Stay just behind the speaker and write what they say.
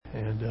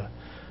And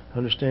I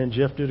understand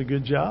Jeff did a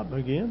good job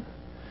again.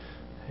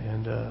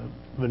 And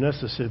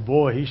Vanessa said,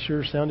 boy, he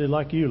sure sounded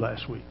like you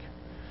last week.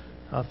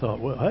 I thought,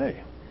 well,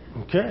 hey,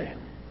 okay.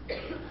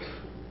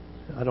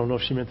 I don't know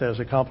if she meant that as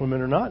a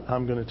compliment or not.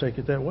 I'm going to take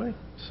it that way.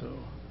 So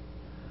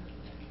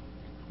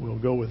we'll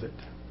go with it.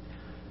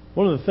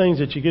 One of the things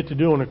that you get to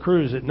do on a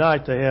cruise at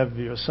night, they have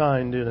you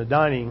assigned in a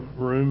dining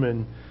room,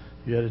 and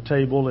you had a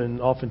table,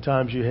 and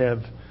oftentimes you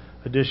have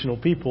additional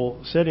people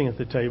sitting at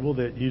the table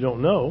that you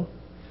don't know,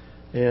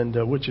 and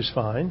which is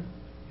fine.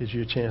 Gives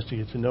you a chance to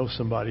get to know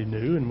somebody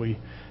new. And we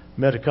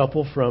met a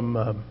couple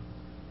from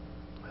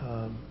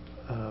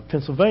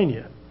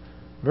Pennsylvania.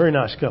 Very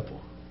nice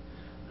couple,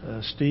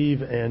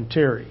 Steve and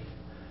Terry.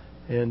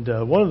 And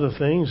one of the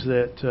things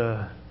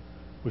that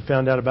we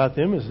found out about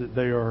them is that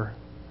they are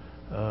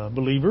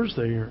believers.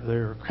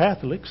 They're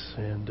Catholics.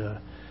 And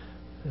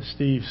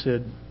Steve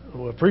said,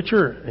 well,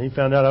 preacher. And he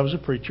found out I was a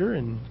preacher.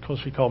 And of course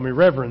he called me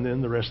Reverend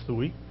then the rest of the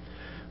week,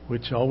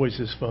 which always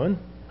is fun.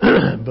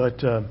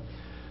 But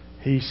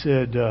he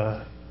said,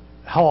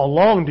 how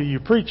long do you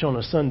preach on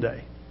a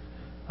Sunday?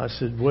 I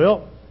said,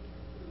 well,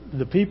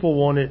 the people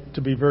want it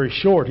to be very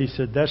short. He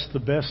said, that's the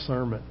best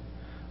sermon.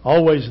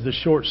 Always the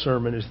short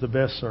sermon is the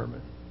best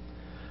sermon.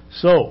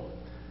 So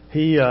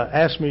he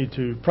asked me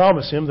to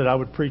promise him that I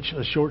would preach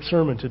a short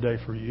sermon today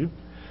for you.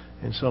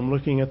 And so I'm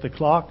looking at the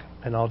clock,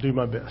 and I'll do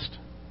my best.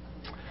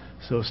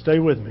 So stay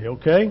with me,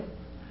 okay?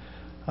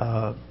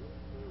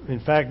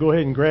 In fact, go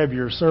ahead and grab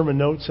your sermon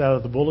notes out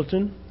of the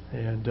bulletin,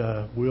 and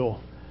we'll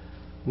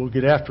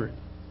get after it.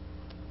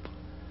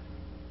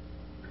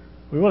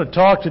 We want to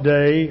talk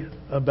today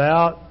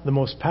about the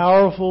most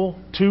powerful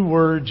 2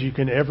 words you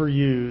can ever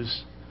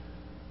use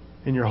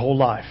in your whole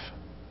life.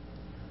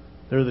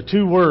 They're the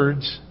 2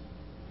 words,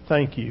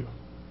 thank you.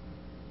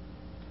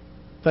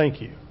 Thank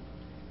you.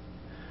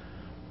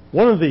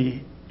 One of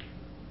the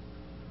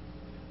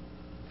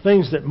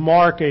things that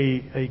mark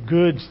a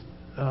good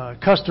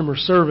customer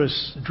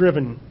service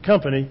driven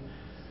company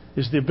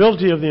is the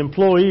ability of the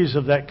employees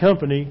of that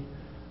company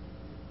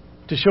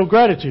to show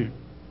gratitude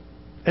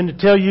and to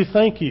tell you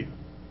thank you.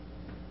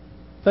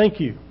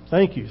 Thank you,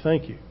 thank you,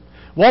 thank you.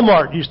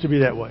 Walmart used to be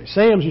that way.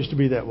 Sam's used to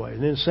be that way.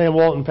 And then Sam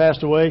Walton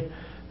passed away,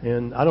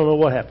 and I don't know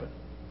what happened.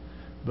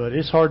 But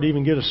it's hard to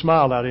even get a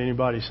smile out of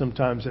anybody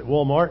sometimes at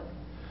Walmart.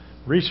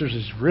 Reese's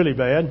is really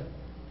bad.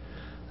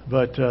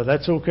 But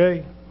that's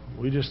okay.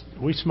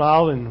 We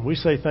smile and we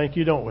say thank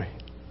you, don't we?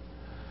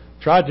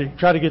 Try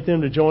to get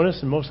them to join us,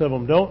 and most of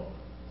them don't.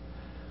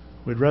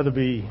 We'd rather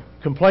be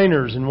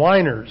complainers and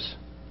whiners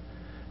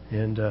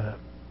and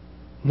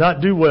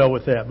not do well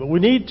with that. But we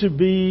need to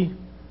be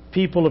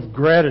people of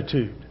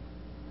gratitude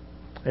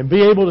and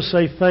be able to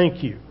say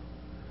thank you.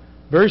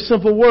 Very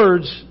simple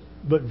words,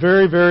 but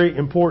very, very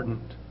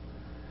important.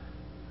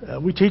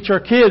 We teach our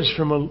kids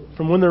from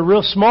when they're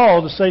real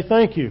small to say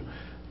thank you.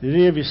 Did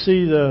any of you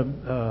see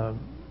the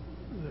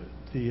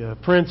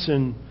Prince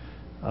and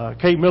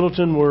Kate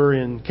Middleton were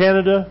in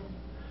Canada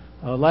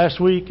last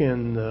week,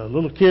 and the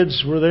little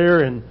kids were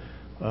there, and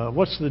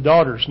what's the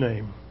daughter's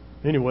name?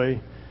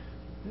 Anyway,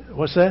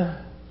 what's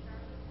that?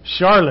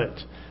 Charlotte.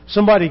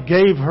 Somebody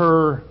gave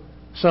her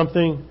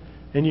something,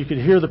 and you could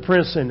hear the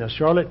Prince saying, now,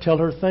 Charlotte, tell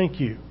her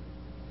thank you.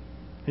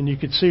 And you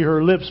could see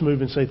her lips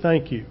move and say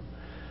thank you.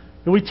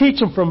 And we teach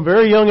them from a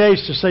very young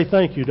age to say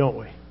thank you, don't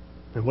we?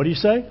 And what do you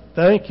say?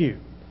 Thank you.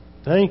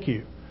 Thank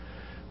you.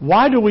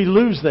 Why do we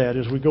lose that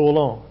as we go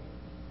along?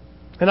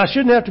 And I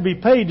shouldn't have to be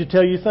paid to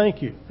tell you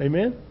thank you.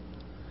 Amen?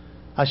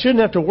 I shouldn't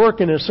have to work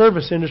in a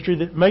service industry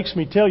that makes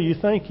me tell you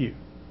thank you.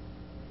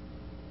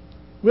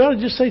 We ought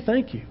to just say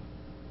thank you.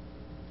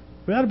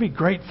 We ought to be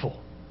grateful.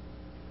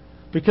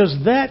 Because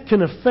that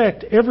can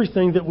affect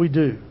everything that we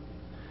do.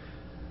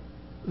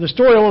 The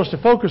story I want us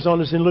to focus on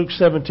is in Luke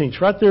 17.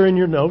 It's right there in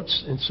your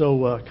notes, and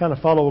so kind of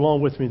follow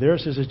along with me there.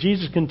 It says, as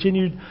Jesus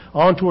continued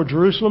on toward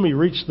Jerusalem, he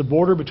reached the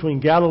border between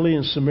Galilee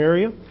and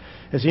Samaria.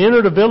 As he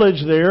entered a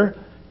village there,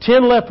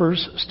 10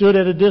 lepers stood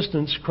at a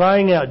distance,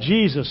 crying out,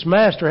 Jesus,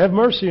 Master, have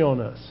mercy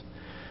on us.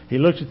 He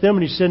looked at them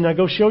and he said, now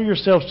go show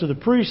yourselves to the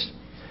priests.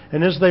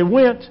 And as they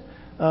went,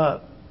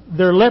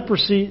 their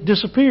leprosy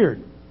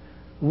disappeared.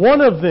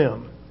 One of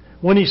them,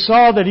 when he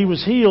saw that he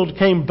was healed,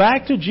 came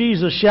back to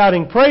Jesus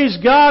shouting, praise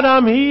God,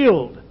 I'm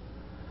healed.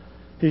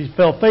 He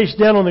fell face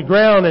down on the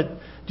ground at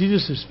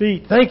Jesus'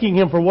 feet, thanking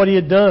him for what he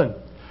had done.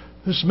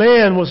 This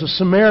man was a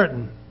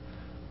Samaritan.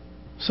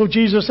 So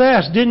Jesus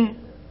asked,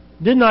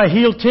 didn't I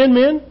heal 10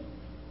 men?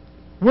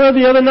 Where are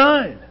the other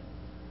 9?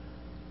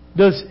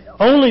 Does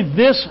only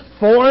this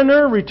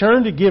foreigner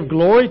return to give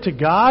glory to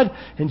God?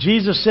 And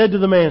Jesus said to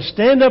the man,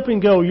 stand up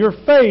and go. Your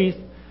faith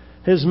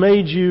has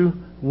made you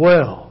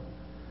well.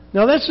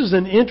 Now this is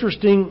an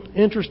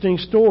interesting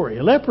story.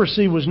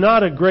 Leprosy was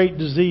not a great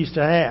disease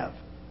to have.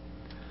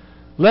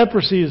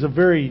 Leprosy is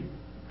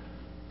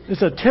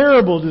it's a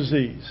terrible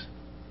disease.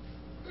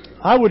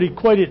 I would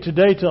equate it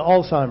today to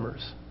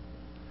Alzheimer's.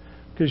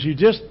 Because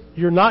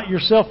you're not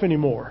yourself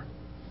anymore.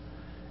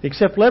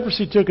 Except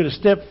leprosy took it a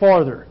step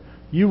farther.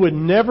 You would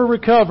never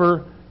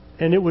recover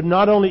and it would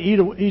not only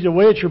eat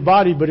away at your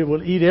body, but it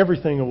will eat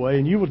everything away,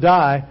 and you will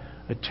die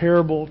a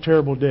terrible,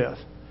 terrible death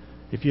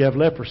if you have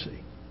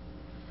leprosy.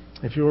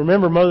 If you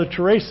remember Mother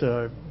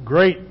Teresa, a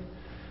great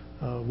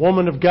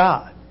woman of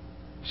God,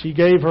 she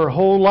gave her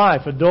whole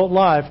life, adult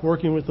life,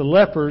 working with the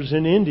lepers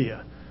in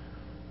India.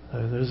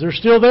 They're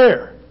still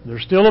there. They're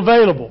still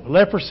available.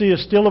 Leprosy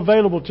is still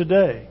available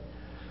today.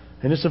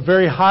 And it's a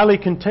very highly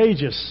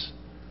contagious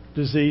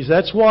disease.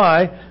 That's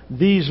why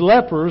these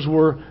lepers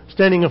were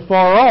standing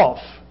afar off,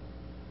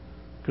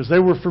 because they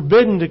were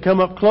forbidden to come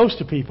up close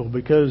to people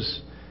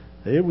because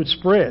it would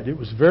spread. It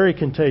was very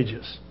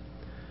contagious.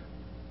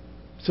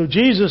 So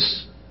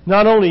Jesus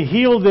not only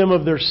healed them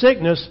of their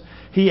sickness,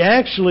 He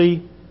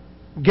actually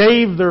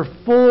gave their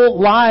full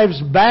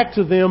lives back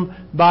to them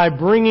by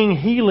bringing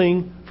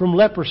healing from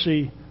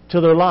leprosy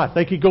to their life.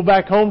 They could go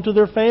back home to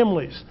their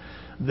families.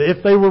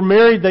 If they were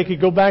married, they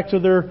could go back to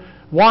their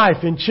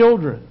wife and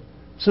children.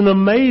 It's an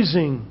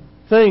amazing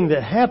thing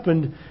that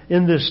happened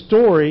in this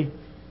story.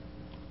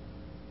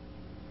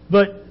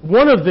 But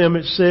one of them,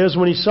 it says,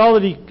 when he saw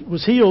that he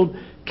was healed,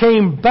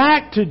 came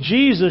back to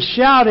Jesus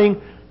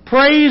shouting,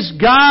 "Praise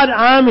God,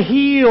 I'm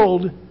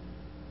healed."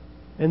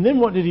 And then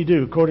what did he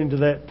do? According to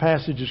that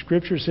passage of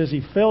Scripture, it says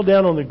he fell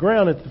down on the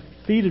ground at the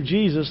feet of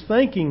Jesus,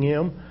 thanking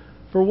Him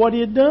for what He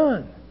had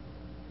done.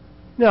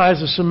 Now,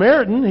 as a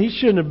Samaritan, he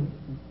shouldn't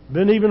have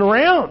been even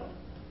around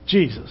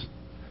Jesus.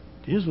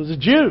 Jesus was a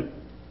Jew.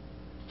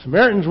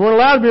 Samaritans weren't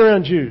allowed to be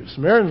around Jews.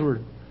 Samaritans were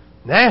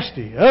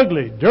nasty,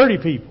 ugly, dirty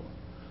people,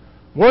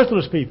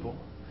 worthless people.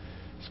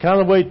 It's kind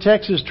of the way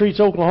Texas treats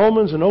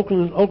Oklahomans and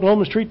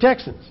Oklahomans treat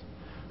Texans.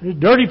 They're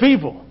dirty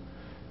people.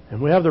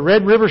 And we have the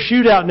Red River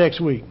Shootout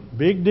next week.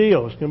 Big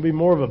deal. It's going to be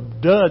more of a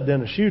dud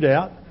than a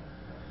shootout.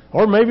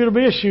 Or maybe it'll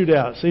be a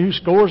shootout. See who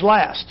scores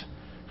last.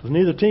 Because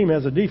neither team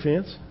has a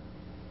defense.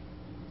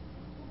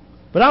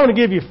 But I want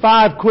to give you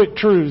 5 quick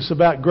truths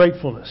about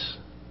gratefulness.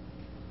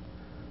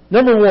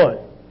 Number 1,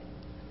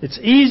 it's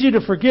easy to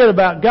forget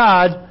about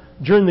God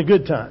during the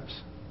good times.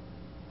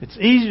 It's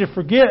easy to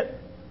forget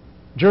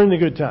during the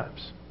good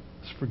times.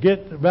 Let's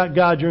forget about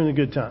God during the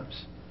good times.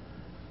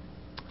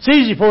 It's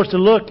easy for us to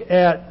look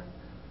at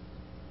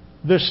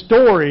this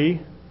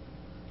story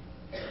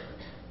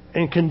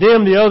and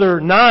condemn the other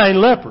 9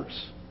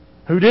 lepers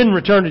who didn't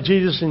return to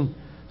Jesus and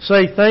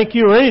say thank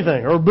you or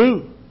anything, or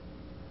boo.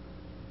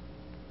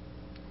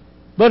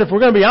 But if we're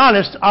going to be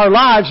honest, our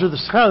lives are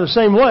kind of the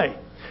same way.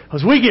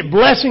 Because we get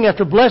blessing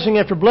after blessing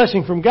after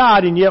blessing from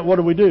God, and yet what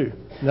do?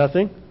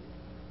 Nothing.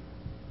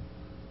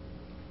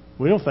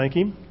 We don't thank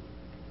Him.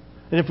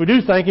 And if we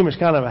do thank Him, it's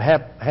kind of a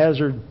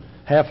haphazard,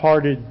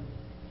 half-hearted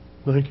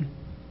thank you.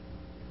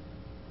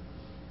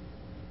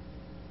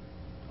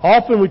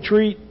 Often we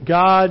treat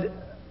God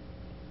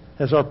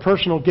as our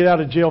personal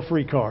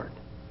get-out-of-jail-free card.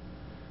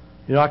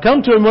 You know, I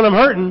come to Him when I'm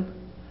hurting,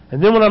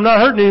 and then when I'm not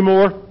hurting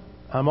anymore,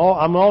 I'm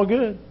all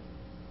good.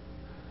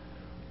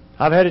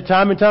 I've had it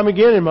time and time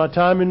again in my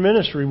time in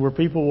ministry where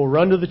people will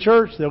run to the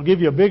church. They'll give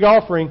you a big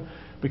offering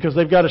because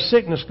they've got a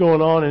sickness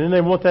going on, and then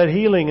they want that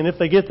healing. And if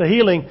they get the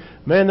healing,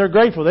 man, they're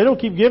grateful. They don't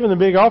keep giving the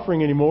big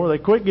offering anymore. They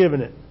quit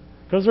giving it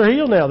because they're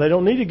healed now. They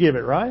don't need to give it,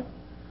 right?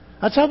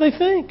 That's how they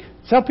think.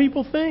 That's how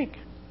people think.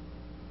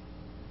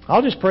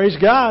 I'll just praise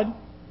God,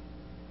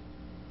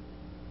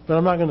 but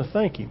I'm not going to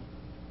thank Him.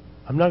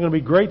 I'm not going to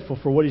be grateful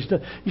for what He's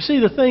done. You see,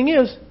 the thing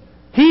is,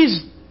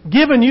 He's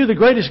given you the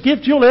greatest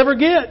gift you'll ever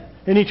get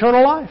in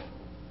eternal life.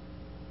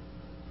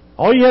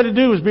 All you had to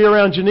do was be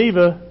around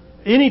Geneva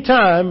any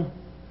time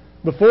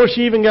before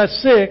she even got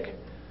sick,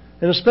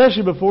 and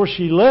especially before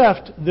she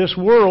left this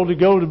world to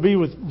go to be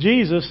with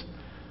Jesus.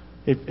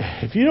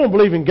 If you don't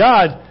believe in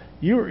God,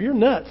 you're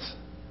nuts.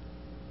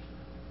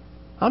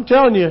 I'm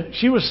telling you,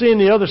 she was seeing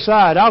the other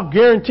side. I'll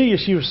guarantee you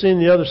she was seeing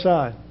the other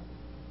side.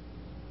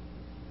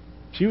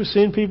 She was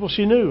seeing people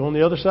she knew on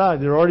the other side.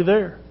 They're already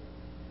there.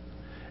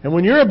 And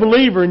when you're a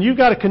believer and you've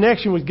got a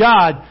connection with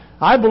God,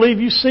 I believe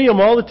you see Him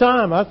all the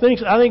time. I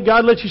think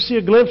God lets you see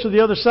a glimpse of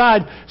the other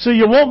side so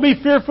you won't be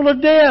fearful of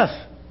death.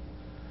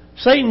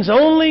 Satan's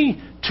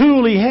only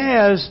tool he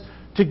has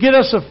to get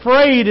us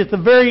afraid at the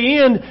very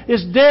end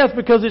is death,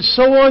 because it's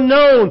so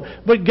unknown.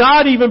 But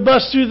God even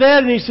busts through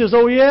that and He says,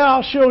 "Oh yeah,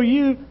 I'll show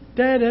you."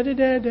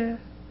 It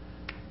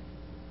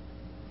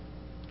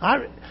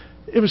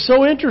was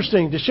so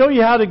interesting to show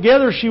you how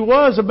together she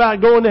was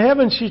about going to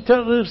heaven. She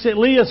looks at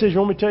Leah and says, "You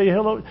want me to tell you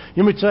hello?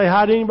 You want me to say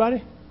hi to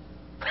anybody?"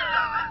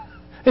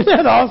 Isn't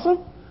that awesome?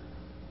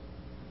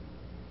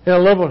 And I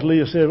love what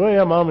Leah said. "Well,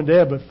 yeah, Mom and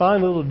Dad, but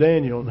find little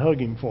Daniel and hug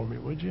him for me,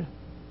 would you?"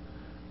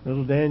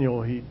 Little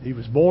Daniel, he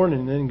was born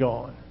and then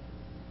gone.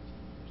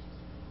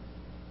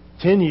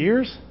 10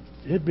 years?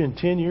 It had been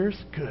 10 years?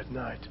 Good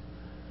night.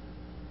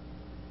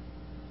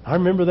 I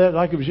remember that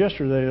like it was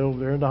yesterday over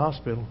there in the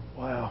hospital.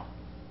 Wow.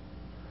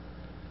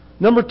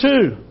 Number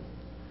 2,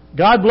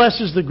 God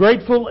blesses the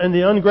grateful and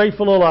the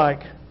ungrateful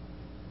alike.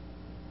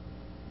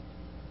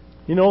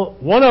 You know,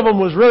 one of them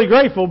was really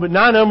grateful, but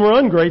 9 of them were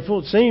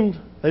ungrateful. It seemed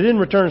they didn't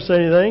return and say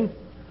anything.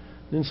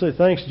 Didn't say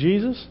thanks,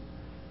 Jesus.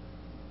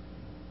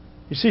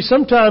 You see,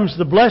 sometimes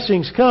the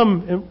blessings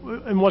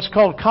come in what's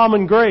called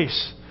common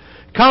grace.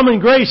 Common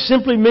grace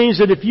simply means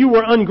that if you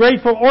were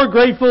ungrateful or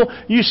grateful,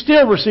 you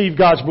still receive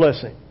God's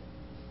blessing.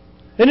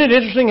 Isn't it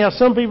interesting how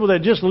some people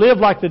that just live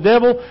like the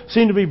devil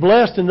seem to be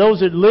blessed, and those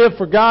that live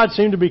for God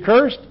seem to be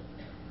cursed?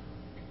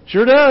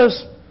 Sure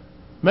does.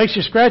 Makes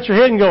you scratch your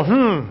head and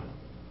go,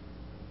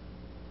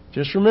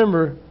 Just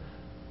remember,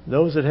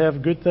 those that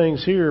have good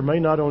things here may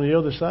not on the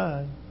other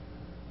side.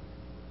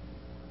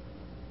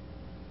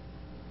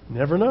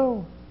 Never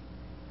know.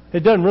 It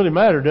doesn't really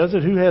matter, does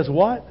it? Who has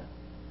what?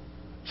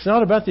 It's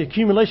not about the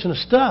accumulation of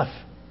stuff.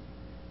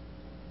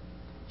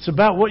 It's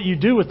about what you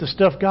do with the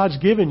stuff God's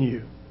given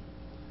you.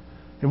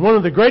 And one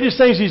of the greatest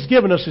things He's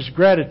given us is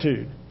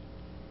gratitude.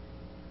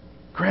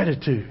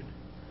 Gratitude.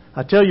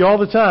 I tell you all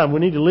the time, we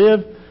need to live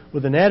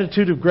with an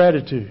attitude of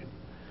gratitude.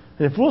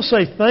 And if we'll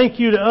say thank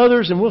you to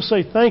others, and we'll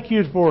say thank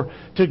you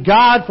to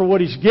God for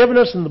what He's given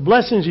us and the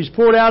blessings He's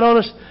poured out on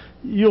us,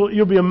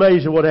 you'll be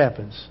amazed at what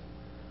happens.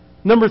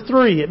 Number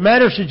 3, it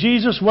matters to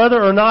Jesus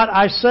whether or not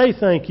I say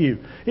thank you.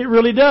 It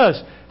really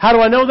does. How do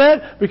I know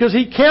that? Because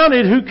He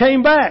counted who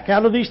came back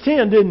out of these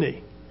 10, didn't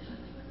He?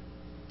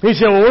 He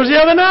said, well, where's the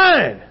other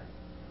 9?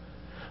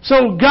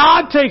 So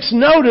God takes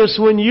notice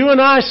when you and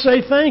I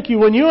say thank you.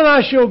 When you and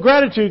I show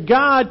gratitude,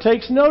 God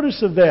takes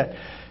notice of that.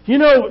 You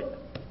know,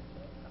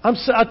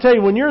 I tell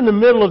you, when you're in the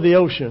middle of the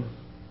ocean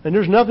and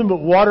there's nothing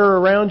but water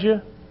around you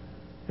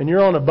and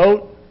you're on a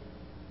boat,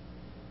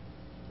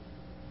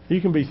 you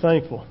can be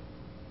thankful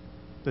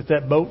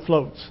that boat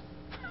floats.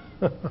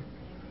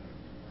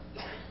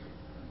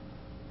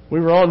 We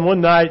were on one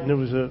night, and it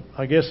was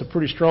I guess a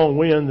pretty strong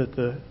wind that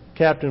the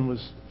captain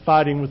was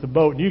fighting with the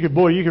boat. And you could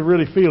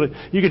really feel it.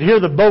 You could hear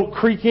the boat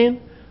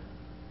creaking.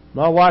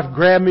 My wife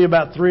grabbed me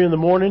about 3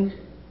 a.m.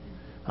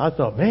 I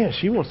thought, man,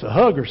 she wants a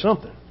hug or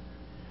something.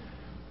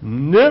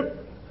 Nope.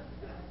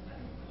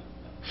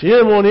 She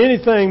didn't want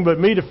anything but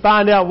me to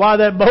find out why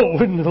that boat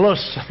wouldn't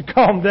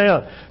calm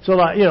down. So,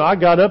 I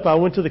got up. I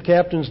went to the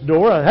captain's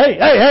door.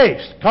 Hey,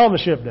 calm the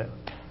ship down.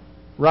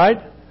 Right?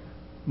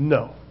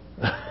 No.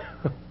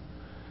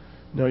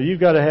 No, you've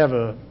got to have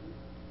a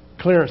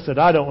clearance that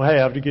I don't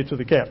have to get to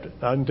the captain.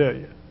 I can tell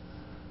you.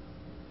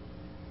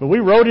 But we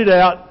rode it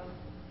out.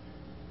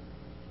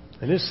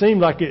 And it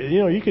seemed like,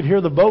 you could hear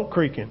the boat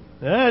creaking.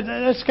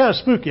 That's kind of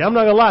spooky. I'm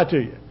not going to lie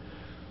to you.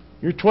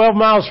 You're 12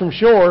 miles from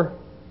shore.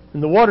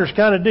 And the water's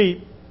kind of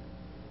deep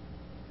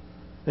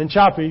and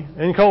choppy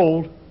and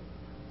cold.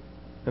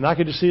 And I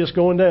could just see us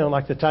going down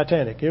like the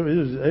Titanic. It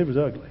was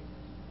ugly.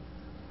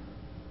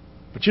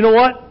 But you know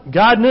what?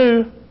 God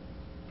knew.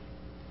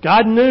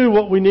 God knew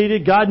what we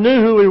needed. God knew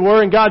who we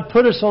were. And God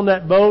put us on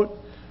that boat.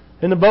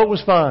 And the boat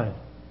was fine.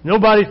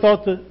 Nobody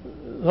thought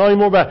any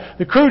more about it.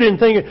 The crew didn't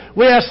think it.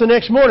 We asked the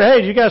next morning,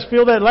 hey, did you guys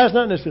feel that last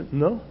night? And they said,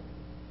 no.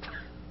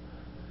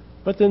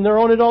 But then they're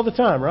on it all the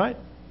time, right?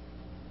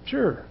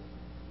 Sure.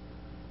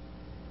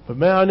 But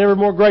man, I'm never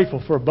more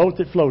grateful for a boat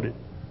that floated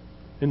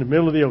in the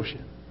middle of the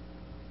ocean.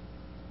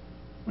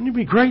 Wouldn't you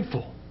be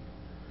grateful?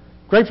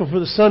 Grateful for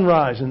the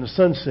sunrise and the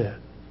sunset.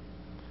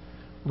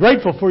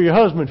 Grateful for your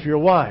husband, for your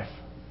wife.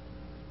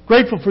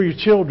 Grateful for your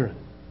children.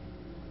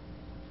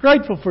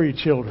 Grateful for your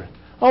children.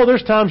 Oh,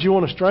 there's times you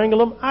want to strangle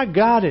them. I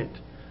got it.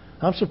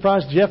 I'm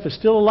surprised Jeff is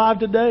still alive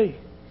today.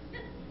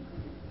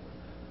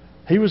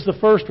 He was the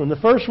first one. The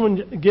first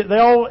one,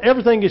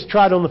 everything gets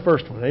tried on the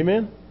first one.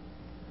 Amen?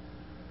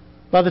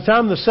 By the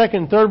time the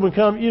second and third one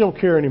come, you don't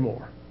care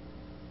anymore.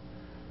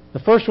 The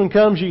first one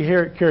comes, you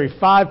carry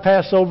 5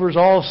 Passovers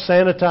all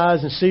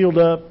sanitized and sealed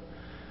up.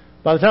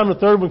 By the time the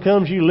third one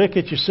comes, you lick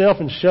it yourself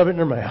and shove it in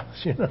their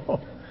mouths,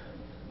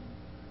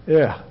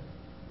 Yeah.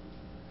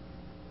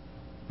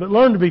 But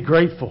learn to be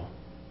grateful.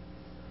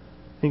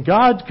 And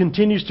God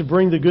continues to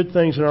bring the good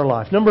things in our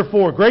life. Number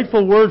 4,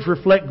 grateful words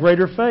reflect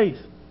greater faith.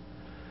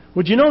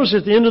 Would you notice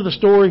at the end of the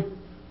story,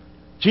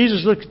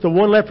 Jesus looked at the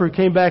one leper who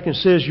came back and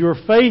says, your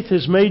faith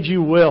has made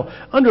you well.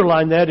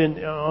 Underline that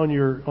on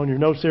your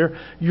notes there.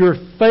 Your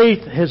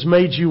faith has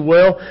made you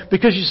well.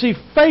 Because you see,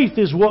 faith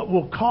is what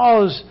will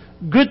cause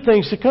good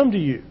things to come to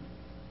you.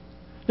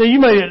 Now,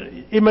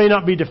 it may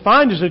not be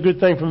defined as a good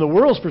thing from the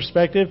world's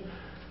perspective,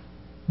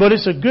 but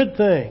it's a good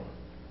thing.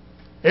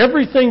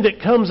 Everything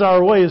that comes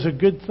our way is a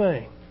good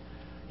thing.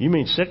 You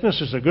mean sickness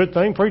is a good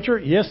thing, preacher?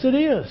 Yes, it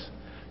is.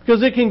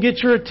 Because it can get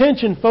your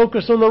attention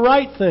focused on the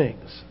right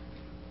things.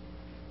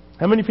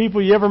 How many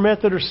people you ever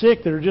met that are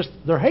sick that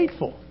they're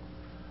hateful?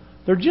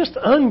 They're just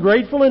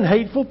ungrateful and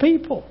hateful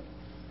people.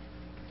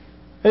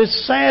 And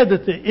it's sad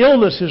that the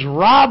illness has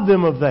robbed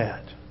them of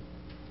that.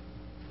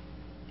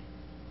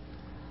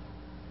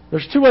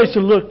 There's 2 ways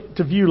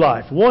to view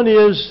life. One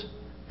is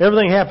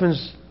everything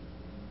happens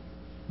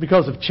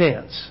because of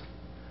chance.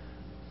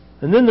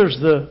 And then there's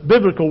the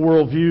biblical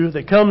worldview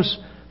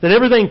that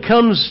everything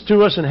comes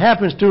to us and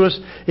happens to us.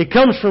 It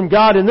comes from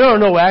God, and there are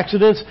no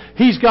accidents.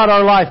 He's got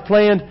our life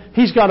planned.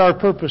 He's got our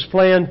purpose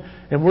planned,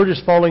 and we're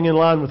just falling in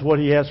line with what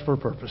He has for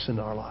purpose in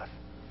our life.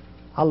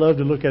 I love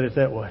to look at it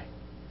that way.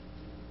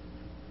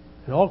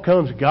 It all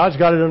comes. God's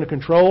got it under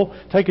control.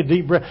 Take a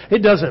deep breath. It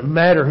doesn't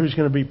matter who's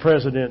going to be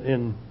president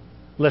in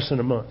less than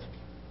a month.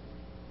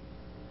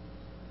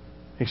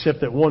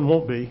 Except that one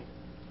won't be.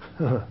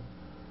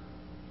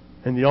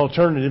 And the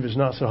alternative is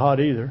not so hot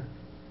either.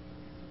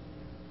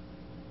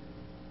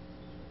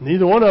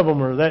 Neither one of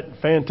them are that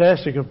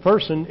fantastic a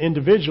person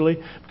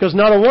individually, because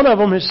not a one of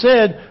them has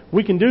said,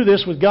 we can do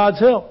this with God's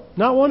help.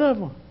 Not one of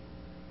them.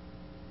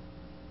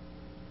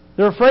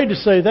 They're afraid to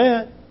say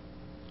that.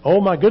 Oh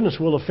my goodness,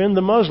 we'll offend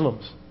the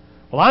Muslims.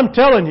 Well, I'm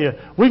telling you,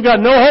 we've got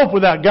no hope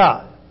without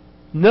God.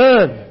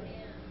 None.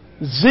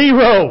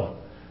 Zero.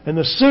 And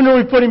the sooner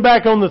we put Him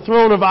back on the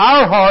throne of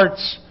our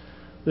hearts,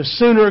 the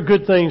sooner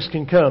good things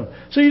can come.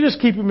 So you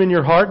just keep Him in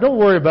your heart. Don't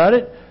worry about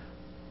it.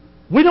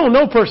 We don't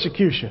know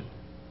persecution.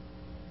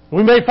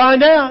 We may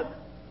find out.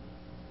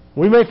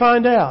 We may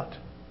find out.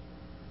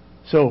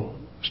 So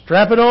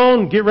strap it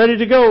on, get ready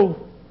to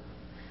go.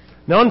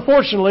 Now,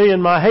 unfortunately, in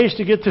my haste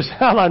to get this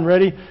outline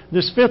ready,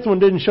 this fifth one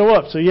didn't show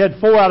up. So you had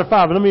 4 out of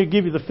 5. But let me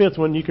give you the fifth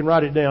one. You can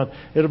write it down.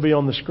 It'll be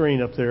on the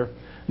screen up there.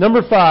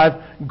 Number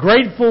 5,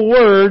 grateful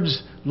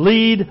words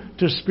lead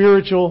to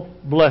spiritual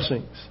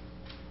blessings.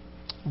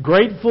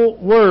 Grateful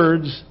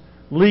words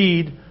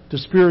lead to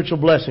spiritual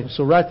blessings.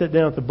 So write that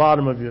down at the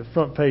bottom of your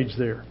front page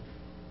there.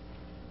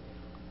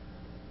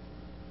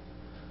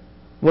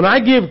 When I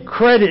give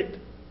credit,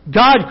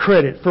 God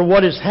credit, for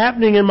what is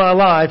happening in my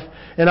life,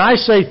 and I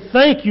say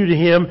thank you to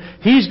Him,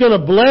 He's going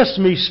to bless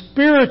me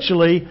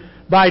spiritually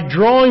by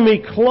drawing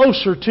me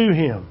closer to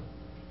Him.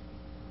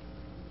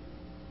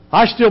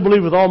 I still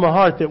believe with all my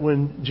heart that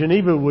when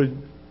Geneva would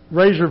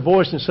raise her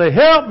voice and say,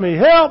 help me,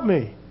 help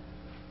me,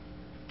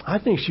 I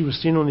think she was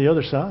seen on the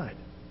other side.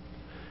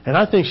 And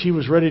I think she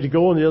was ready to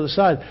go on the other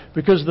side,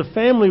 because the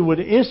family would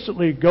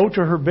instantly go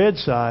to her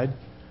bedside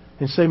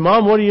and say,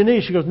 Mom, what do you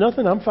need? She goes,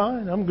 nothing, I'm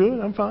fine, I'm good,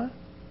 I'm fine.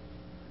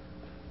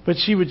 But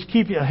she would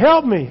keep you,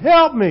 help me,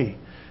 help me.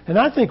 And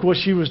I think what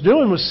she was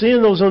doing was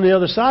seeing those on the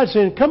other side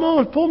saying, come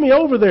on, pull me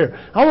over there.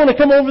 I want to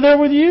come over there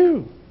with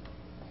you.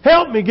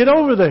 Help me get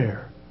over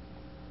there.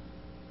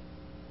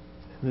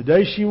 And the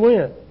day she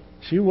went.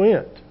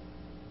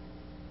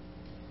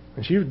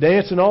 And she was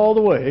dancing all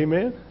the way,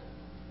 amen?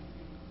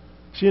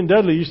 She and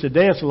Dudley used to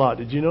dance a lot.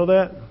 Did you know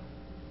that?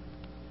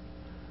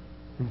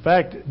 In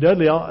fact,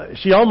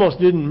 she almost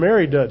didn't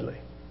marry Dudley.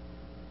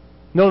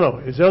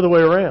 No, it's the other way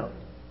around.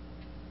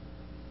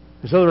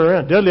 It's the other way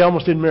around. Dudley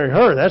almost didn't marry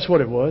her. That's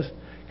what it was.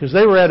 Because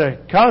they were at a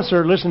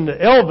concert listening to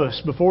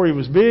Elvis before he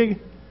was big.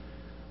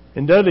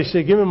 And Dudley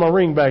said, give me my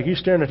ring back. You're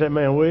staring at that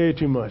man way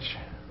too much.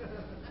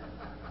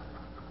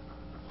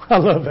 I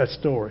love that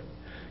story.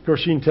 Of course,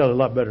 she can tell it a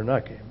lot better than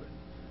I can.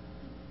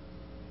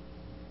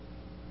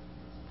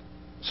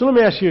 So let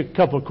me ask you a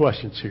couple of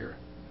questions here.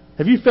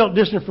 Have you felt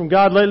distant from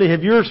God lately?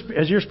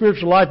 Has your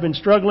spiritual life been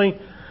struggling?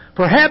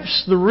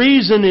 Perhaps the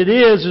reason it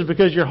is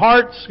because your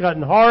heart's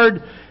gotten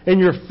hard and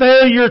your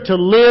failure to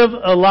live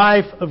a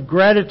life of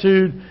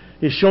gratitude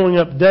is showing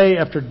up day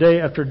after day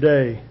after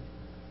day.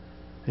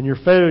 And your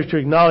failure to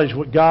acknowledge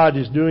what God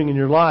is doing in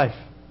your life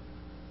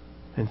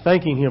and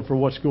thanking Him for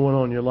what's going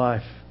on in your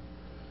life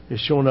is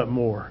showing up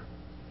more.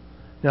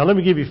 Now let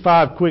me give you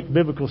 5 quick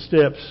biblical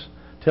steps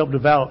to help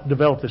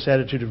develop this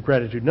attitude of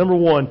gratitude. Number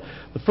 1,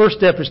 the first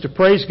step is to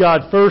praise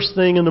God first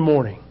thing in the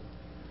morning.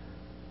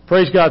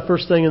 Praise God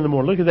first thing in the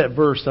morning. Look at that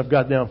verse I've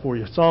got down for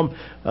you.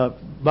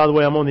 By the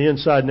way, I'm on the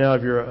inside now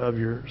of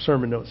your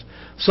sermon notes.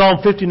 Psalm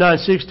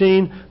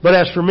 59:16. But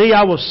as for me,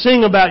 I will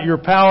sing about your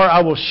power.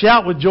 I will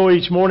shout with joy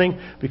each morning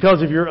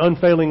because of your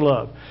unfailing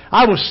love.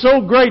 I was so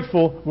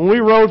grateful when we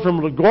rode from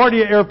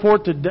LaGuardia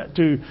Airport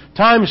to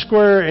Times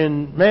Square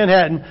in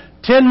Manhattan.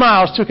 10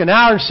 miles took an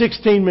hour and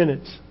 16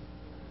 minutes.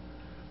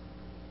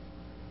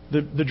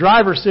 The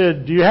driver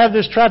said, do you have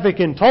this traffic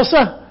in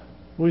Tulsa?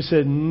 We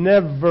said,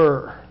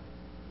 never.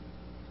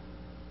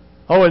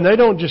 Oh, and they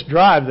don't just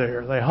drive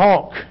there. They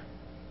honk.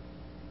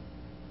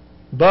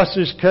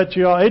 Buses cut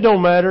you off. It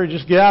don't matter.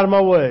 Just get out of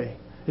my way.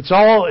 It's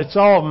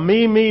all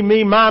me,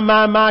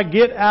 my.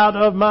 Get out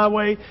of my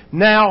way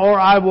now or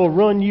I will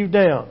run you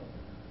down.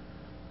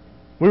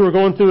 We were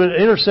going through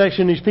an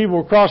intersection. These people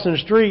were crossing the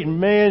street, and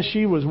man,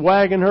 she was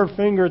wagging her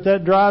finger at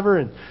that driver.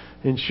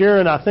 And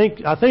Sharon, I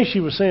think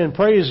she was saying,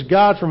 praise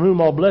God from whom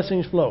all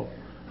blessings flow.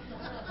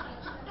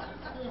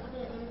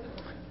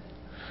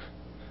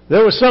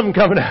 There was something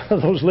coming out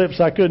of those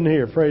lips I couldn't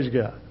hear. Praise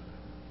God.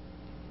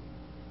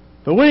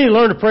 But we need to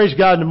learn to praise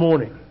God in the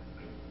morning.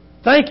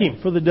 Thank Him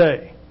for the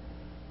day.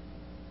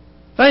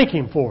 Thank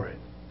Him for it.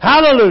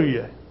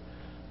 Hallelujah.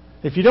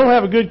 If you don't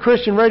have a good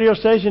Christian radio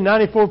station,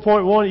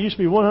 94.1, it used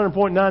to be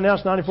 100.9, now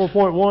it's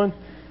 94.1.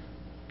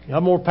 You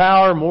have more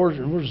power, more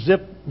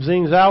zip,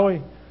 zing,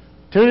 zowie.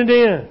 Tune it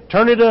in.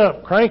 Turn it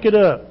up. Crank it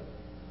up.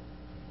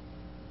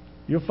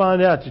 You'll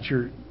find out that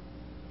your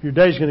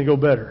day's going to go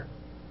better.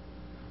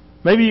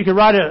 Maybe you could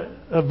write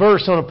a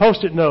verse on a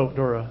Post-it note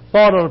or a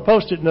thought on a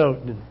Post-it note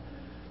and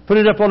put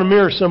it up on a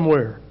mirror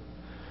somewhere.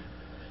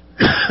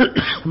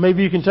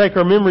 Maybe you can take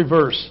our memory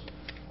verse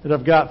that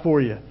I've got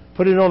for you.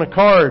 Put it on a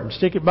card and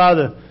stick it by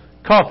the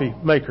coffee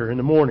maker in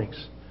the mornings.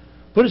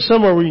 Put it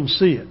somewhere where you can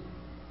see it.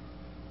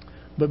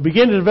 But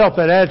begin to develop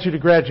that attitude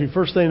of gratitude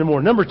first thing in the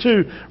morning. Number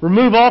 2,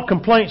 remove all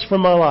complaints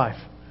from my life.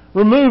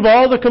 Remove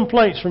all the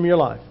complaints from your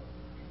life.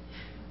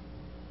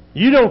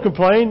 You don't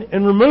complain,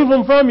 and remove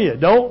them from you.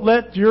 Don't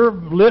let your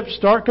lips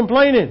start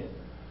complaining.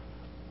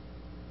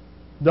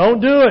 Don't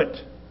do it.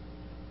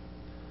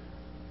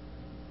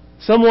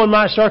 Someone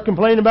might start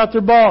complaining about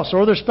their boss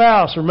or their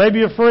spouse or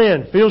maybe a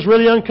friend. Feels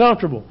really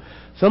uncomfortable.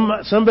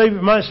 Somebody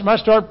might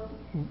start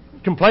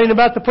complaining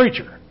about the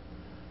preacher.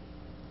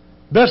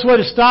 Best way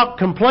to stop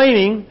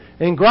complaining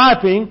and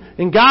griping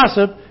and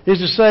gossip is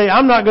to say,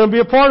 I'm not going to be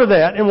a part of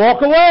that, and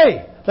walk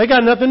away. They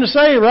got nothing to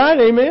say, right?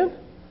 Amen?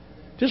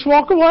 Just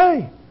walk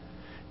away.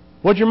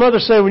 What'd your mother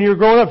say when you were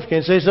growing up? If you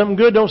can't say something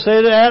good, don't say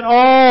it at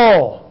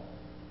all.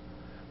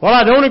 Well,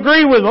 I don't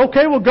agree with them.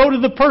 Okay, well, go to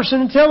the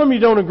person and tell them you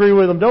don't agree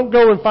with them. Don't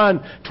go and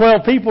find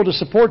 12 people to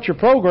support your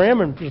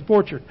program and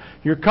support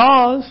your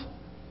cause.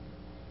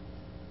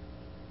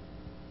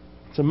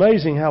 It's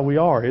amazing how we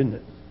are, isn't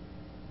it?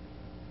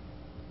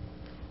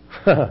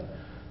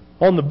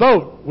 On the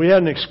boat, we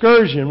had an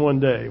excursion one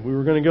day. We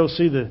were going to go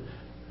see the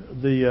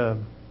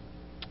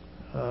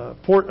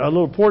port, a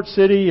little port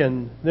city,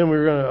 and then we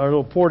were going to our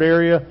little port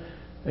area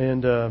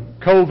and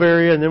cove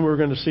area, and then we were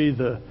going to see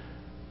the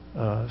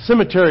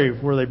cemetery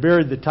where they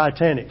buried the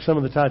Titanic, some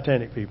of the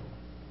Titanic people.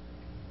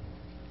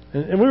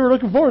 And we were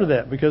looking forward to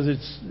that because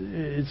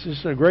it's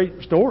just a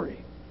great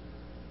story.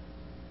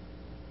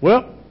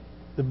 Well,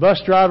 the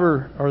bus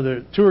driver or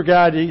the tour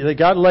guide, they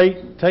got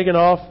late, taking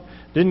off,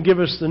 didn't give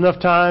us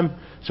enough time.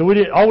 So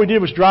all we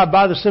did was drive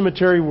by the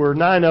cemetery where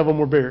 9 of them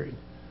were buried.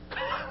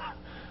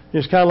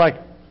 It's kind of like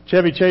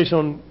Chevy Chase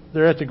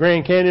they're at the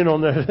Grand Canyon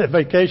on the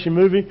vacation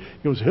movie.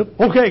 He goes,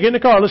 okay, get in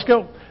the car, let's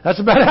go. That's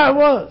about how it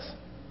was.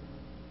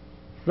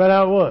 About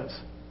how it was.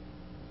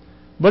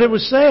 But it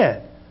was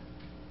sad.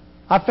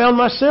 I found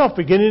myself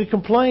beginning to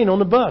complain on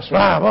the bus.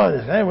 Wow,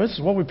 this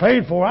is what we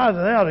paid for. I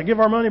ought to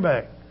give our money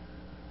back.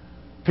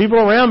 People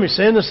around me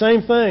saying the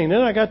same thing.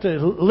 Then I got to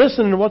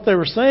listen to what they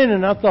were saying,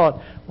 and I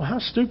thought, well, how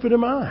stupid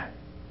am I?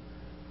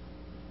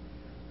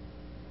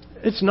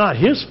 It's not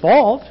his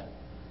fault.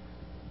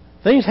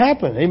 Things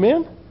happen.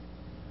 Amen?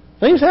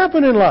 Things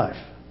happen in life.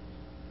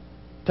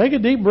 Take a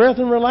deep breath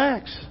and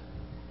relax.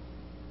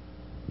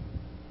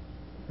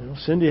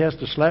 Cindy has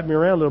to slap me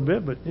around a little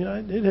bit, but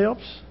it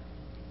helps.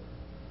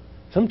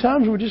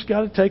 Sometimes we just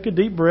got to take a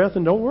deep breath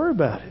and don't worry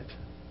about it.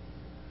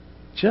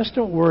 Just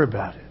don't worry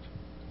about it.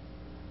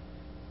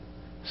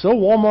 So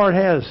Walmart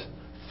has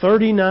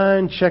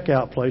 39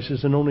 checkout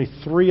places and only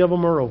 3 of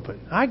them are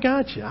open. I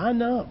got you. I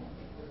know.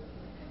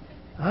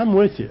 I'm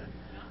with you.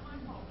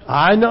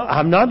 I know.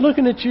 I'm not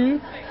looking at you.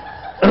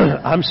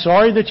 I'm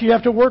sorry that you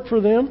have to work for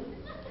them,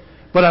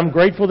 but I'm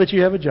grateful that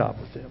you have a job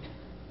with them.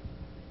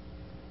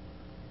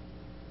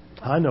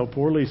 I know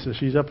poor Lisa.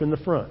 She's up in the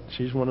front.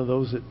 She's one of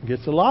those that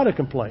gets a lot of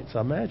complaints,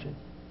 I imagine.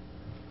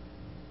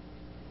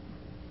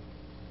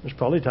 There's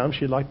probably times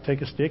she'd like to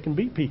take a stick and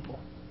beat people.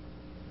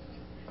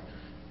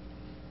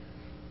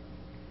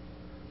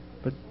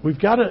 But we've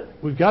got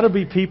to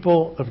be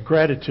people of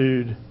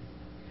gratitude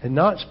and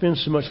not spend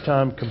so much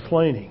time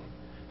complaining.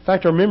 In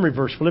fact, our memory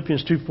verse,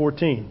 Philippians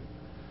 2:14,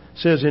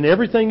 says, in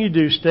everything you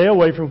do, stay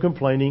away from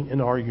complaining and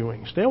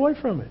arguing. Stay away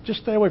from it.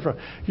 Just stay away from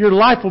it. Your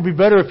life will be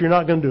better if you're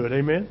not going to do it.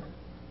 Amen?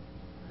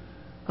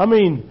 I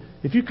mean,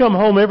 if you come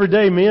home every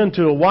day, men,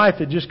 to a wife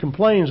that just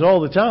complains all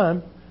the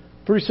time,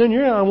 pretty soon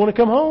you're going to want to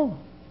come home.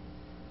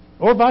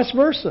 Or vice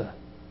versa.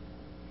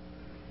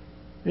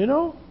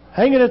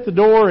 Hang it at the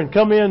door and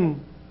come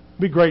in.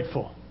 Be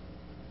grateful.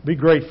 Be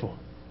grateful.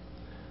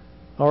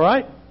 All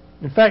right?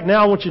 In fact,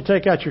 now I want you to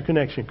take out your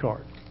connection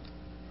card.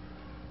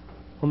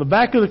 On the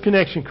back of the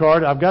connection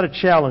card, I've got a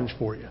challenge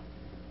for you.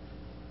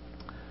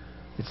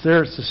 It's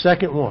there. It's the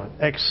second one.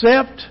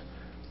 Accept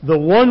the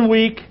 1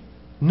 week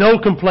no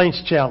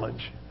complaints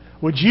challenge.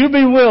 Would you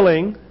be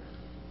willing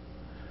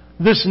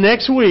this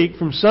next week,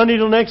 from Sunday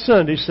till next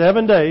Sunday,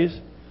 7 days,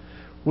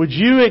 would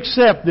you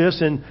accept this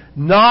and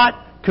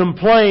not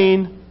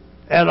complain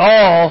at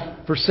all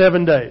for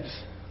 7 days?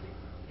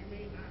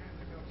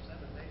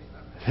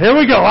 Here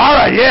we go. All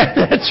right. Yeah,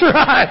 that's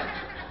right.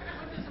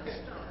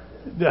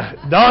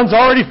 Don's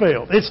already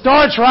failed. It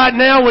starts right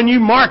now when you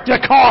mark the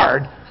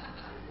card.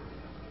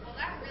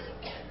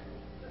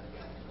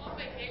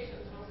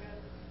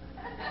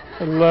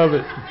 I love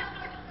it.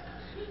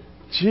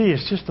 Gee,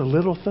 it's just a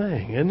little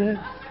thing, isn't it?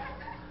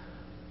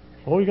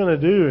 What are we going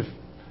to do if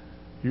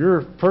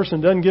your person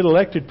doesn't get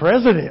elected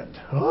president?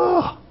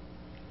 Oh.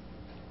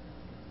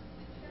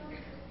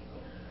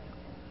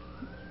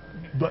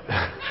 But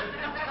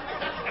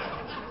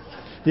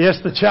yes,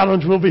 the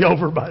challenge will be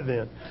over by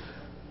then.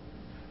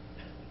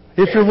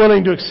 If you're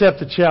willing to accept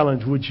the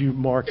challenge, would you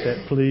mark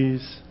that,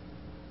 please?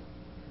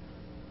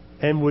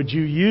 And would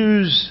you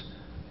use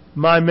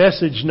my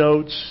message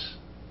notes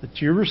that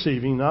you're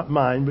receiving, not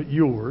mine, but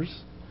yours,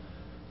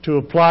 to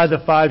apply the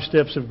 5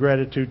 steps of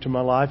gratitude to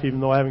my life, even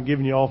though I haven't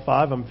given you all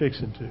 5, I'm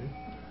fixing to.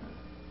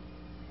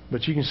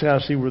 But you can kind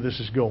of see where this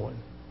is going.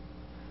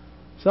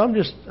 So I'm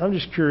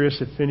just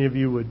curious if any of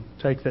you would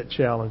take that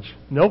challenge.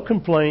 No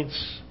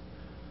complaints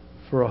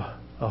for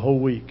a whole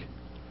week.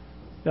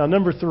 Now,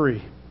 number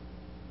 3,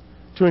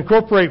 to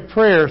incorporate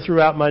prayer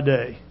throughout my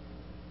day.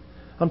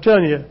 I'm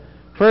telling you,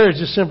 prayer is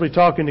just simply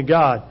talking to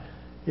God.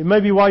 It may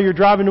be while you're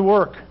driving to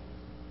work.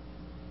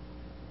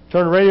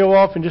 Turn the radio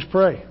off and just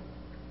pray.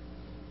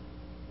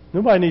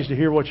 Nobody needs to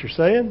hear what you're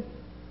saying.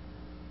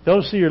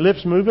 They'll see your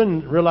lips moving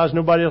and realize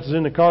nobody else is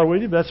in the car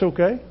with you, but that's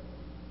okay.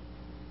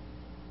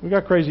 We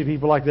got crazy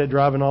people like that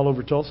driving all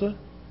over Tulsa.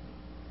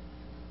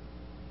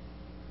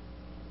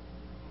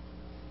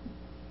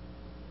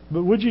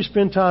 But would you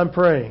spend time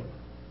praying?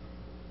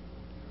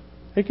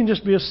 It can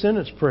just be a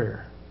sentence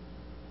prayer.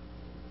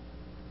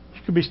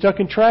 You could be stuck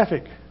in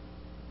traffic.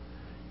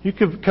 You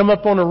could come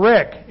up on a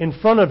wreck in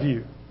front of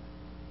you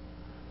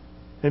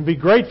and be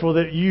grateful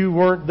that you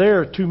weren't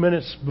there 2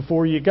 minutes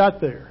before you got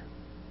there.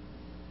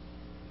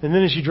 And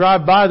then as you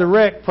drive by the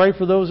wreck, pray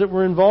for those that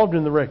were involved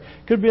in the wreck.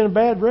 Could be in a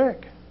bad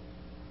wreck.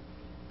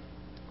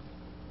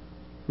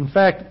 In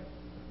fact,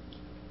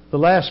 the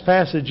last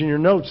passage in your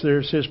notes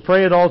there says,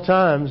 pray at all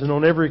times and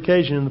on every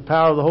occasion in the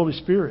power of the Holy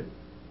Spirit.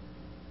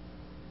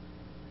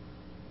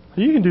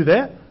 You can do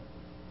that.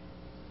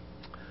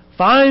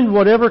 Find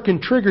whatever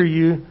can trigger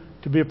you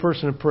to be a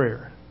person of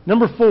prayer.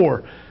 Number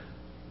 4,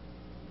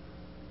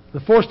 the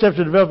 4th step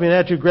to developing an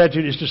attitude of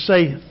gratitude is to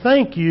say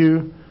thank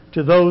you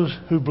to those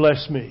who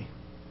bless me.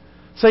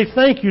 Say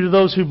thank you to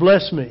those who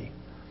bless me.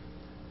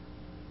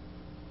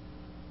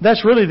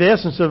 That's really the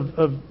essence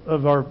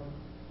of our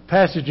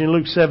passage in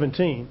Luke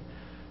 17,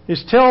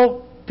 is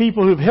tell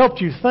people who've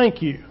helped you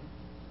thank you.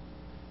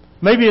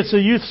 Maybe it's a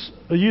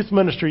youth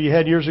minister you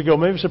had years ago.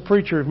 Maybe it's a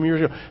preacher from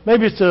years ago.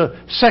 Maybe it's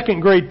a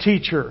 2nd grade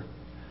teacher.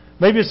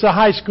 Maybe it's a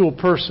high school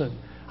person.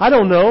 I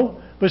don't know.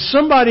 But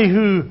somebody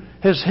who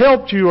has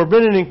helped you or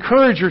been an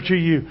encourager to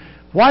you,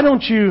 why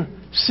don't you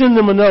send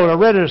them a note? I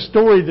read a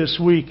story this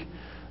week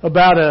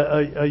about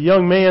a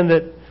young man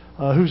that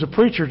who's a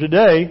preacher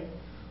today,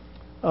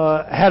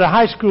 had a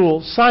high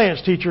school science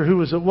teacher who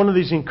was one of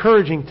these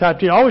encouraging type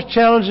teachers, always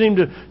challenging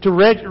him to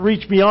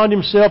reach beyond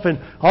himself and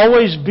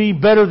always be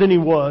better than he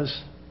was.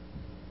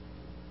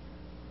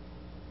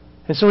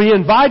 And so he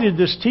invited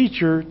this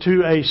teacher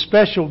to a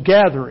special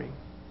gathering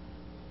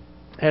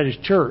at his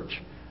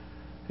church.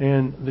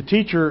 And the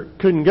teacher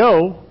couldn't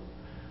go,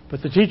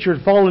 but the teacher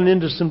had fallen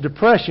into some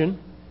depression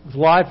with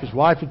life. His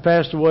wife had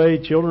passed away.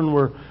 Children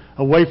were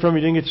away from him.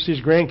 He didn't get to see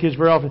his grandkids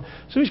very often.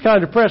 So he's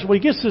kind of depressed. Well,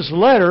 he gets this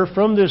letter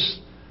from this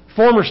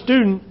former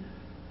student,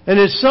 and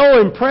it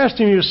so impressed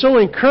him. He was so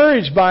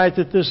encouraged by it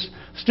that this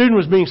student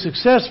was being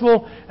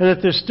successful and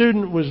that this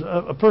student was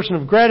a person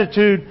of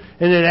gratitude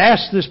and had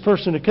asked this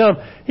person to come.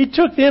 He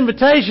took the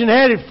invitation,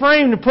 had it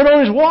framed and put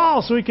on his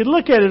wall so he could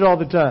look at it all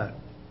the time.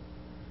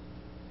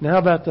 Now, how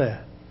about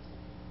that?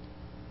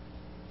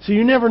 So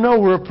you never know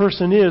where a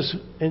person is,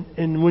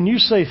 and when you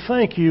say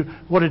thank you,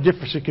 what a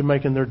difference it can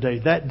make in their day,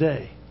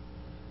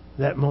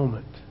 that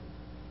moment.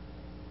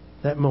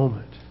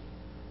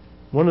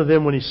 One of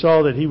them, when he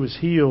saw that he was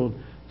healed,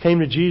 came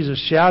to Jesus,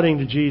 shouting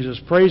to Jesus,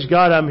 praise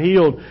God, I'm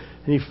healed.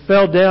 And he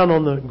fell down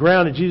on the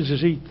ground at Jesus'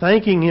 feet,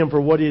 thanking him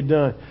for what he had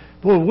done.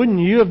 Boy, wouldn't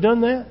you have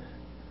done that?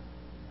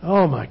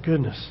 Oh my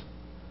goodness.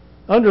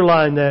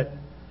 Underline that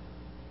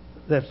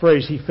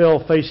phrase, he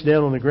fell face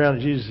down on the ground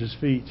at Jesus'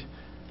 feet.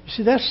 You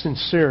see, that's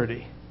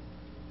sincerity.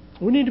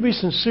 We need to be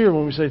sincere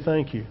when we say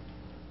thank you.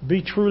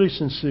 Be truly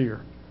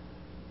sincere.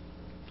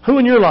 Who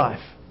in your life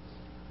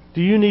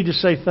do you need to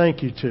say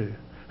thank you to?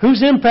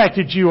 Who's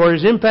impacted you or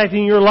is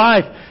impacting your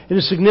life in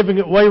a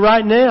significant way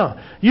right now?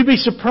 You'd be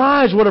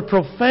surprised what a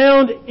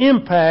profound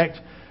impact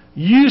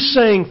you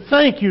saying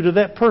thank you to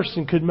that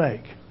person could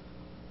make.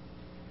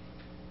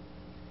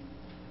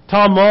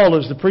 Tom Mall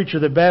is the preacher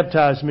that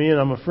baptized me, and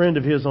I'm a friend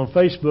of his on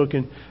Facebook,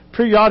 and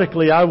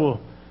periodically I'll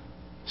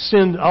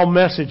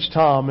message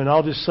Tom, and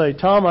I'll just say,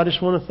 Tom, I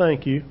just want to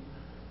thank you.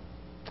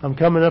 I'm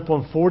coming up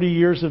on 40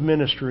 years of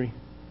ministry,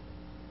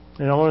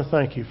 and I want to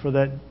thank you for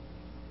that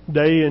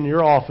day in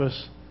your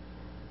office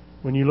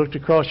when you looked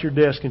across your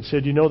desk and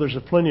said, there's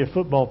plenty of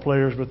football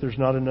players, but there's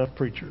not enough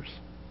preachers.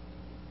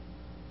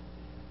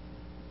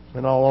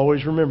 And I'll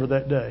always remember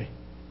that day.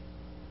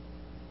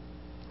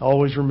 I'll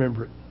always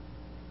remember it.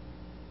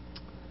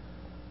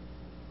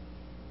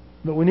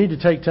 But we need to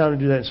take time to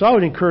do that. So I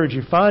would encourage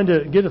you,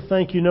 get a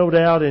thank you note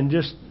out and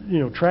just,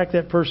 track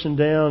that person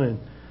down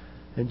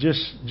and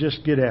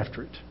just get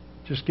after it.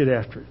 Just get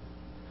after it.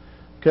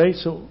 Okay,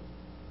 so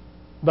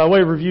by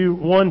way of review,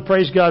 1,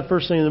 praise God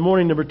first thing in the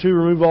morning. Number 2,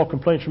 remove all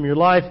complaints from your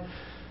life.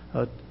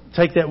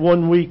 Take that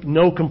 1 week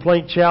no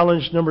complaint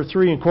challenge. Number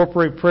 3,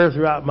 incorporate prayer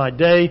throughout my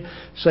day.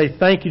 Say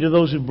thank you to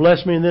those who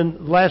bless me. And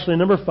then lastly,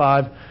 number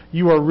 5,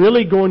 you are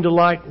really going to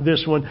like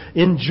this one.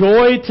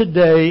 Enjoy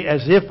today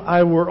as if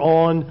I were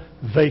on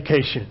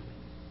vacation.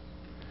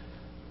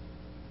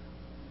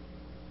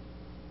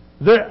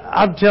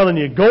 I'm telling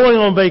you, going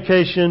on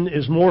vacation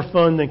is more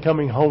fun than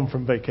coming home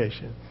from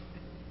vacation.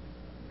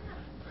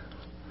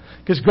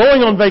 Because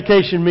going on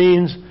vacation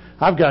means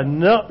I've got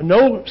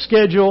no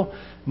schedule,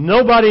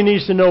 nobody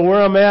needs to know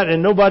where I'm at,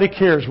 and nobody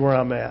cares where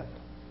I'm at.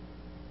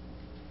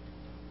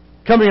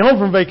 Coming home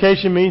from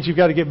vacation means you've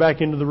got to get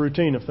back into the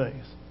routine of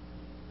things.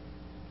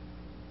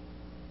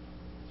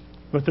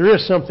 But there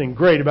is something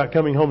great about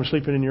coming home and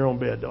sleeping in your own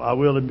bed, though. I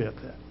will admit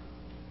that.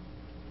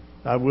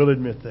 I will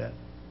admit that.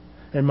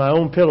 And my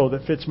own pillow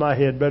that fits my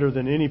head better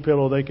than any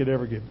pillow they could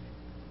ever give me.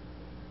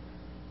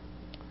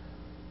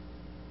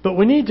 But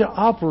we need to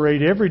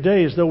operate every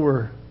day as though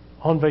we're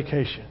on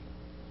vacation.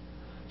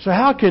 So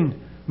how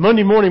can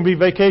Monday morning be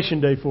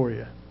vacation day for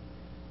you?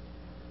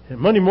 And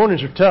Monday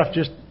mornings are tough.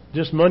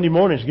 Just Monday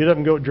mornings. Get up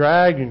and go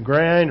drag and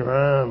grind.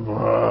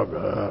 Blah,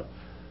 blah.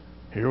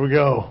 Here we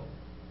go.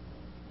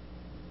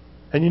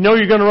 And you know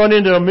you're going to run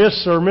into a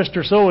Miss or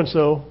Mr.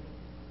 So-and-so.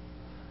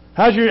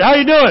 How you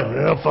doing?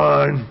 Well,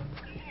 fine.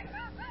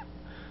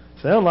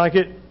 Sound like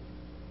it.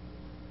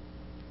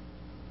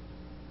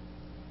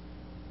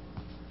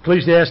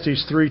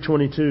 Ecclesiastes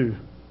 3:22.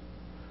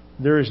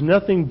 There is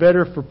nothing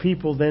better for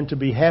people than to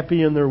be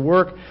happy in their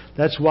work.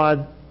 That's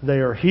why they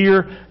are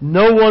here.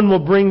 No one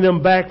will bring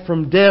them back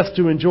from death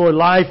to enjoy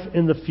life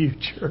in the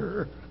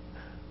future.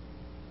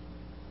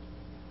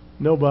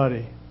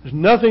 Nobody. There's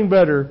nothing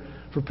better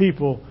for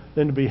people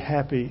than to be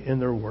happy in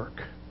their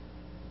work.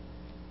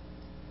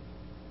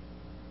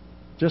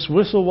 Just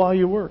whistle while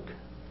you work.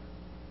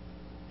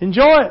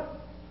 Enjoy it.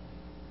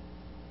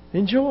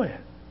 Enjoy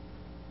it.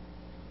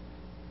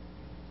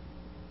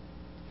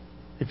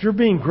 If you're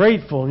being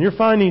grateful and you're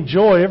finding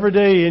joy every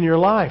day in your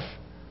life,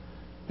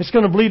 it's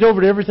going to bleed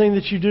over to everything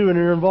that you do and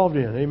you're involved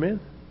in. Amen?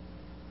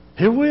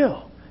 It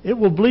will. It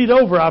will bleed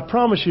over. I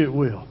promise you it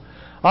will.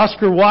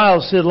 Oscar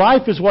Wilde said,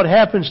 life is what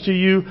happens to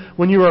you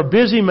when you are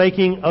busy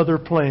making other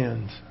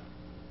plans.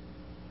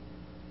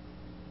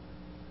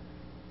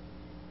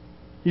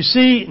 You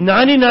see,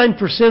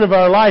 99% of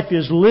our life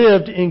is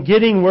lived in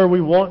getting where we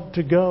want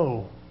to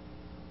go.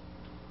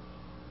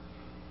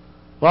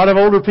 A lot of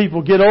older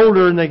people get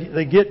older and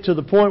they get to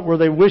the point where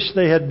they wish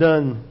they had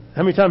done.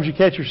 How many times you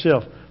catch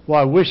yourself? Well,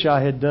 I wish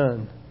I had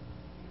done.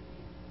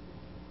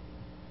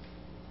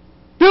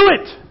 Do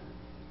it!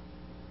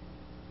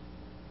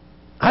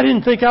 I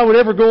didn't think I would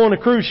ever go on a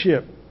cruise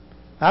ship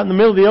out in the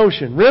middle of the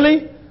ocean.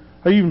 Really?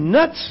 Are you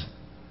nuts?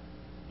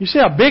 You see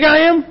how big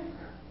I am?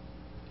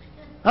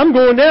 I'm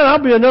going down.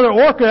 I'll be another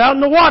orca out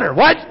in the water.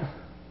 What?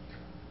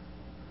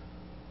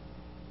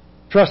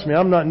 Trust me,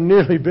 I'm not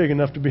nearly big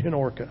enough to be an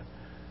orca.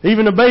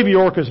 Even a baby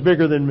orca is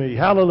bigger than me.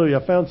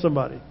 Hallelujah. I found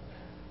somebody.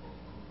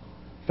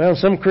 Found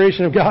some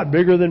creation of God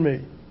bigger than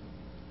me.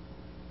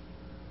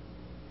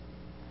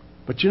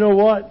 But you know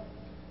what?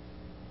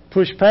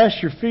 Push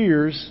past your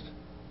fears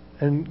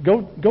and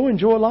go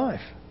enjoy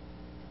life.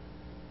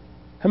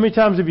 How many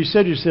times have you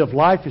said to yourself,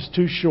 life is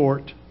too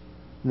short,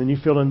 and then you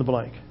fill in the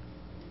blank?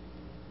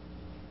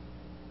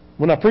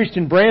 When I preached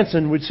in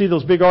Branson, we'd see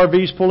those big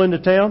RVs pull into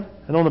town,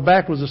 and on the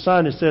back was a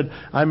sign that said,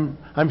 I'm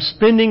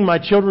spending my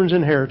children's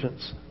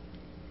inheritance.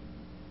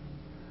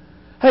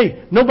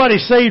 Hey, nobody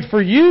saved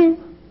for you.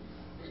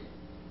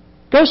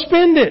 Go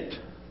spend it.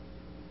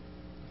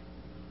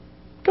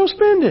 Go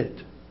spend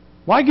it.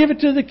 Why give it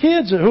to the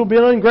kids who'll be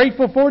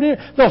ungrateful for it?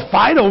 They'll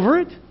fight over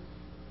it.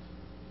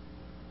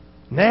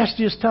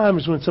 Nastiest time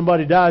is when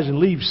somebody dies and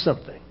leaves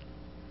something.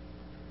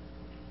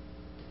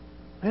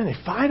 Man, they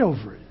fight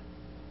over it.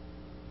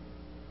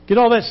 Get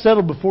all that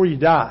settled before you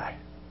die.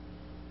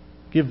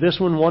 Give this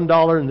one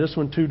 $1 and this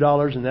one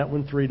 $2 and that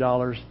one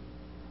 $3.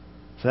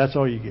 So that's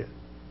all you get.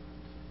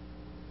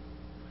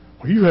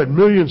 Well, you had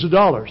millions of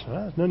dollars.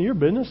 Well, that's none of your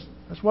business.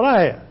 That's what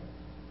I had.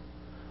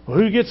 Well,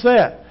 who gets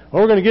that?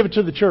 Well, we're going to give it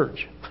to the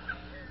church.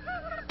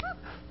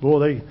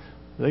 Boy,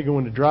 they go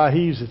into dry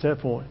heaves at that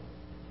point.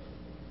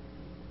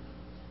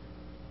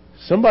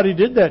 Somebody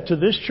did that to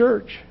this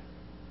church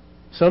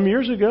some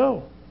years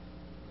ago.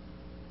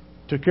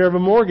 Took care of a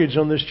mortgage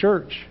on this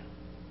church.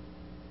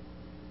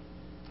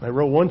 They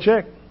wrote one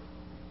check.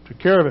 Took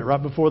care of it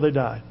right before they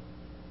died.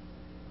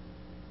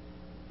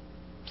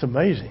 It's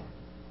amazing.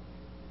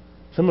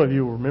 Some of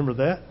you will remember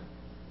that.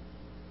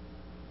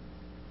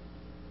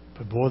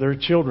 But boy, their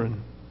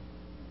children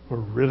were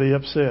really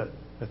upset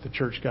that the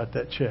church got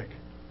that check.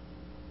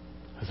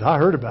 Because I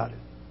heard about it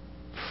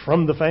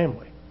from the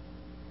family.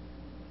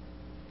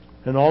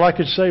 And all I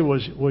could say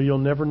was, well, you'll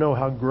never know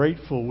how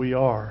grateful we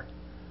are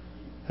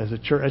as a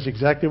church. That's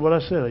exactly what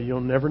I said.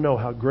 You'll never know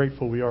how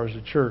grateful we are as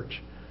a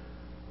church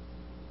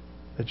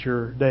that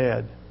your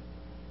dad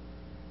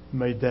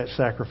made that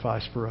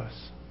sacrifice for us.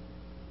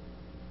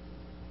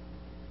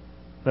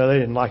 Well, they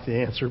didn't like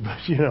the answer, but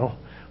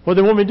what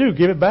they want me to do?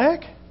 Give it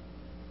back?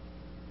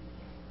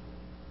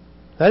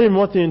 That isn't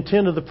what the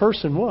intent of the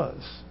person was.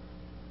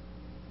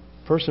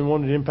 The person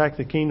wanted to impact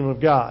the kingdom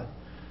of God.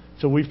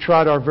 So we've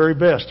tried our very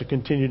best to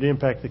continue to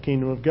impact the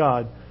kingdom of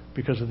God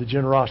because of the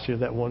generosity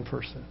of that one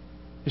person.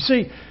 You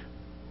see,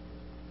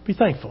 be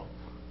thankful.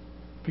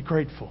 Be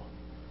grateful.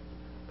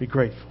 Be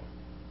grateful.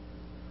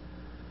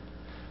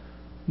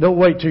 Don't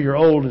wait till you're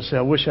old and say,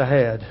 I wish I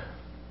had.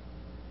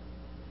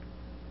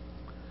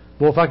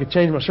 Well, if I could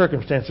change my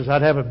circumstances,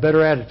 I'd have a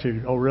better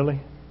attitude. Oh, really?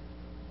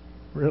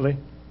 Really?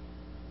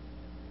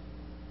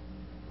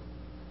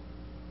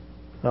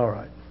 All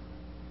right.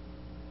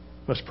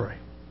 Let's pray.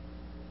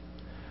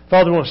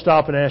 Father, we want to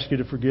stop and ask You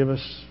to forgive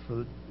us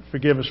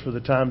for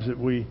the times that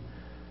we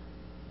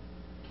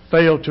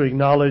fail to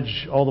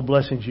acknowledge all the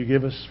blessings You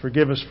give us.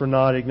 Forgive us for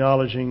not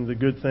acknowledging the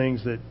good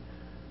things that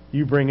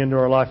You bring into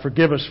our life.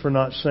 Forgive us for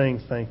not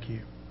saying thank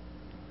You.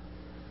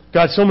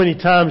 God, so many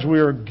times we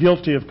are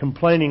guilty of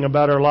complaining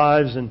about our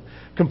lives and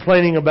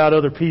complaining about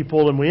other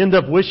people, and we end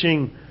up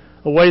wishing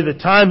away the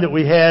time that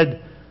we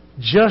had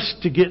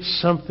just to get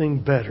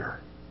something better.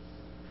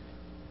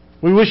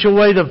 We wish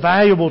away the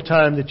valuable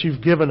time that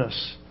You've given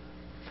us.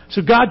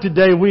 So God,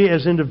 today we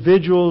as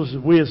individuals,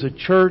 we as a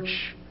church,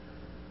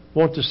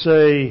 want to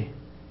say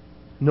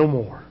no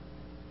more.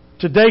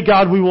 Today,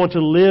 God, we want to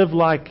live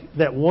like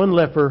that one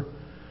leper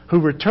who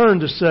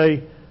returned to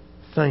say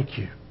thank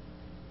You.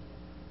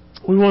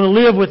 We want to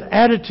live with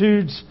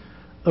attitudes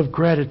of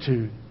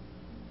gratitude.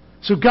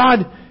 So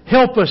God,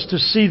 help us to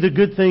see the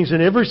good things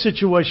in every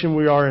situation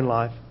we are in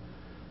life.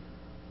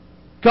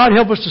 God,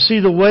 help us to see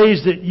the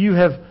ways that You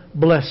have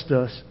blessed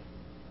us.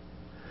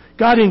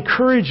 God,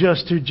 encourage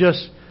us to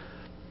just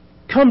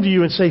come to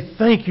You and say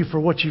thank You for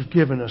what You've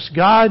given us.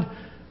 God,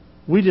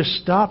 we just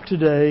stop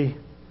today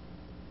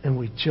and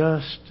we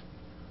just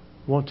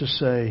want to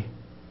say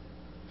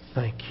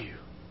thank You.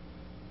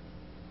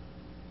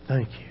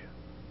 Thank You.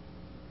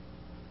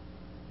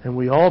 And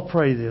we all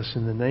pray this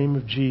in the name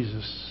of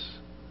Jesus,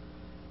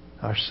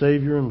 our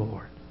Savior and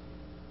Lord.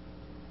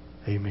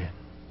 Amen.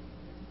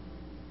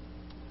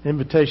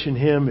 Invitation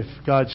hymn, if God's